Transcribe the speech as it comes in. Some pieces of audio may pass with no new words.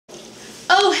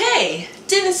Oh hey,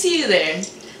 didn't see you there.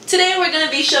 Today we're going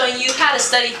to be showing you how to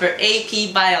study for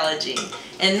AP Biology.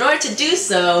 And in order to do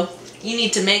so, you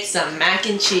need to make some mac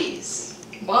and cheese.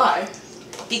 Why?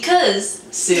 Because,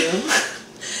 soon,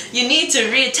 you need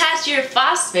to reattach your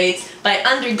phosphates by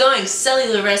undergoing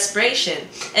cellular respiration.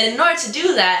 And in order to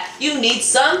do that, you need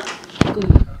some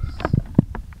glucose.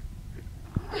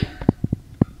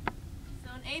 So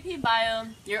in AP Bio,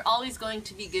 you're always going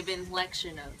to be given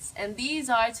lecture notes. And these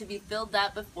are to be filled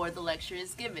out before the lecture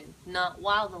is given, not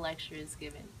while the lecture is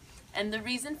given. And the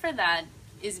reason for that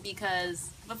is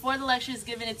because before the lecture is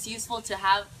given, it's useful to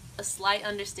have a slight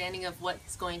understanding of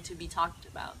what's going to be talked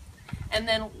about. And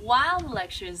then while the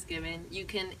lecture is given, you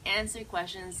can answer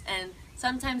questions and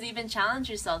sometimes even challenge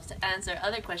yourself to answer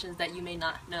other questions that you may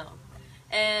not know.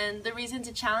 And the reason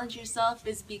to challenge yourself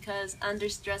is because under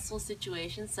stressful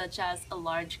situations such as a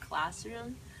large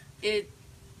classroom, it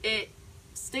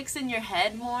sticks in your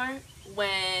head more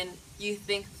when you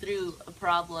think through a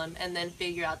problem and then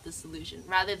figure out the solution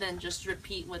rather than just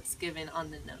repeat what's given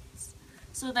on the notes.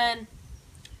 So then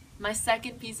my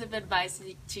second piece of advice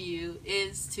to you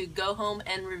is to go home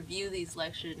and review these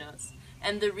lecture notes.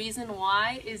 And the reason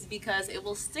why is because it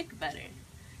will stick better.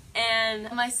 And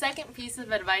my second piece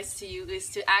of advice to you is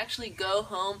to actually go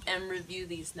home and review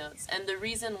these notes. And the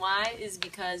reason why is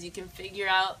because you can figure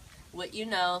out what you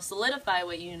know, solidify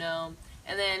what you know,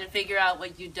 and then figure out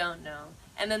what you don't know.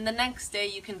 And then the next day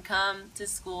you can come to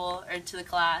school or to the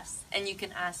class and you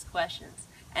can ask questions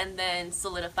and then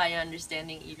solidify your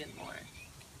understanding even more.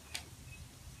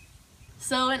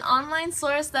 So an online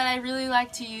source that I really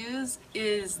like to use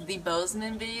is the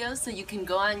Bozeman videos. So you can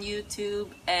go on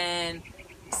YouTube and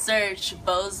search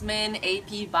Bozeman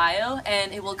AP Bio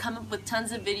and it will come up with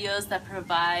tons of videos that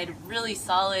provide really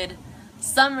solid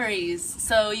summaries.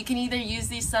 So you can either use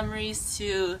these summaries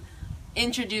to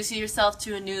introduce yourself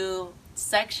to a new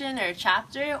section or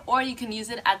chapter, or you can use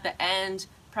it at the end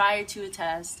prior to a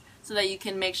test so that you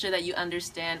can make sure that you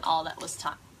understand all that was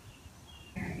taught.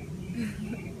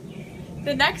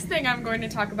 The next thing I'm going to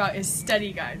talk about is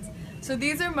study guides. So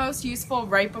these are most useful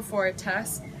right before a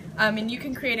test, and you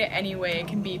can create it any way. It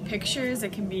can be pictures,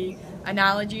 it can be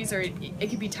analogies, or it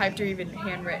can be typed or even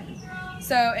handwritten.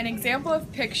 So an example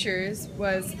of pictures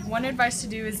was, one advice to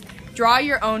do is draw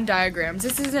your own diagrams.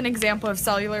 This is an example of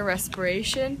cellular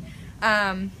respiration.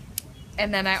 And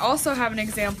then I also have an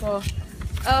example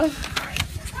of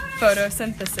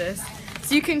photosynthesis.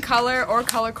 So you can color or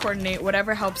color coordinate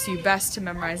whatever helps you best to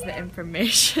memorize the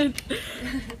information.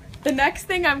 The next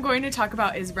thing I'm going to talk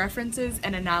about is references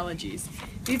and analogies.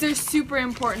 These are super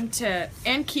important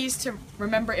and keys to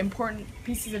remember important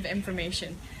pieces of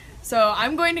information. So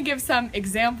I'm going to give some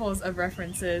examples of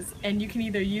references and you can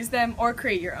either use them or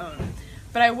create your own.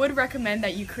 But I would recommend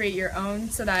that you create your own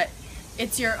so that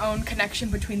it's your own connection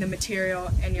between the material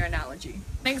and your analogy.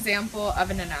 An example of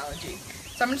an analogy.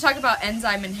 So I'm going to talk about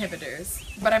enzyme inhibitors,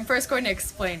 but I'm first going to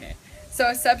explain it. So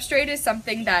a substrate is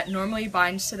something that normally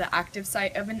binds to the active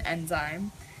site of an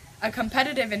enzyme. A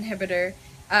competitive inhibitor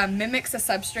mimics a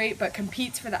substrate but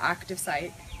competes for the active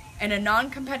site. And a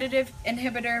non-competitive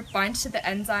inhibitor binds to the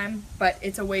enzyme but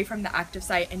it's away from the active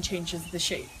site and changes the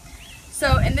shape.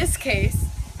 So in this case,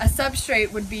 a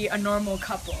substrate would be a normal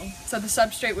couple. So the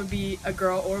substrate would be a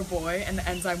girl or a boy, and the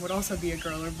enzyme would also be a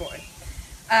girl or boy.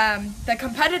 The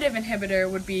competitive inhibitor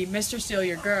would be Mr. Steal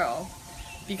Your Girl,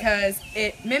 because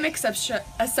it mimics a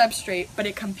substrate, but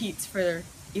it competes for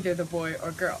either the boy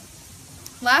or girl.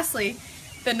 Lastly,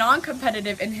 the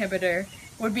non-competitive inhibitor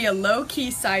would be a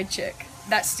low-key side chick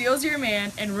that steals your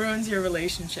man and ruins your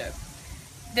relationship.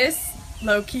 This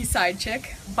low-key side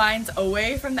chick binds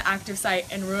away from the active site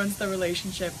and ruins the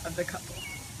relationship of the couple.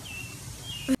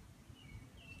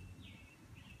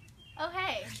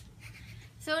 Okay,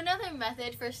 so another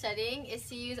method for studying is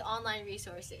to use online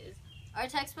resources. Our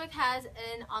textbook has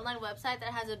an online website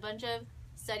that has a bunch of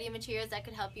study materials that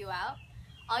could help you out.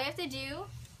 All you have to do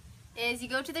is you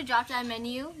go to the drop-down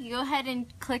menu, you go ahead and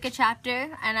click a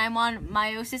chapter, and I'm on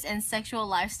meiosis and sexual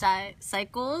lifestyle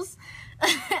cycles.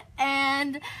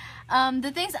 And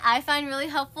the things I find really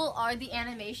helpful are the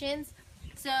animations.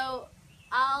 So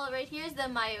right here's the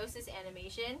meiosis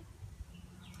animation,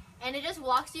 and it just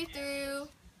walks you through,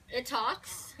 it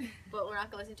talks, but we're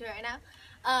not going to listen to it right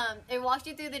now. It walks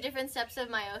you through the different steps of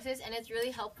meiosis, and it's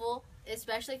really helpful,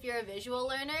 especially if you're a visual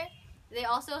learner. They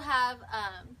also have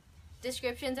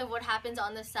descriptions of what happens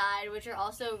on the side, which are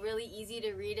also really easy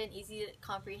to read and easy to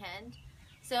comprehend.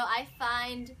 So I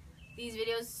find these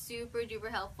videos super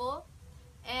duper helpful,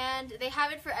 and they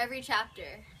have it for every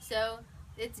chapter, so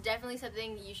it's definitely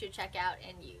something you should check out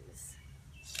and use.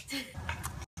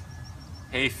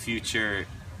 Hey future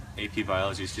AP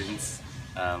Biology students.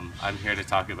 I'm here to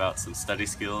talk about some study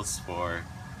skills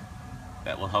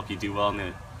that will help you do well in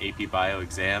the AP Bio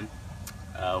exam.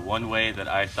 One way that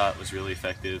I thought was really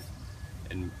effective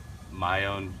in my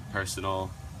own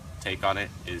personal take on it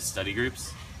is study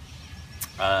groups.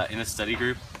 In a study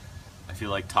group, I feel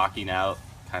like talking out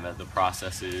kind of the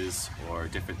processes or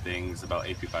different things about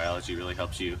AP Biology really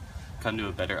helps you come to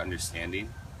a better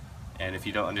understanding. And if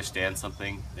you don't understand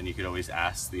something, then you could always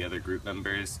ask the other group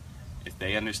members if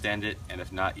they understand it, and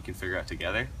if not, you can figure it out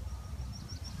together.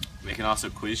 They can also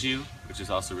quiz you, which is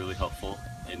also really helpful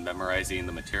in memorizing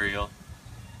the material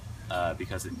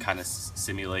because it kind of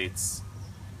simulates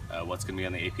what's going to be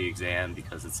on the AP exam,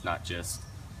 because it's not just,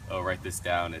 oh, write this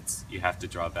down, you have to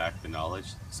draw back the knowledge.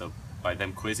 So by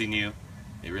them quizzing you,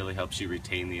 it really helps you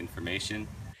retain the information.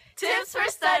 Tips for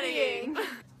studying.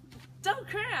 Don't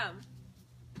cram.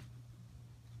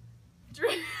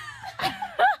 Drink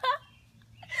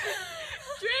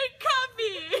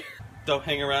coffee. Don't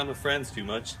hang around with friends too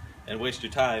much and waste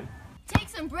your time. Take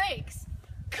some breaks.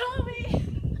 Call me.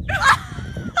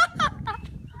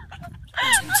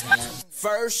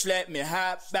 First, let me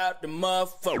hop out the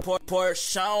motherfucker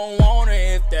Porsche. I don't want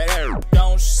it if that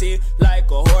don't sit like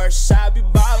a horse. I be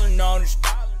ballin' on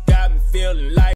the got me feeling like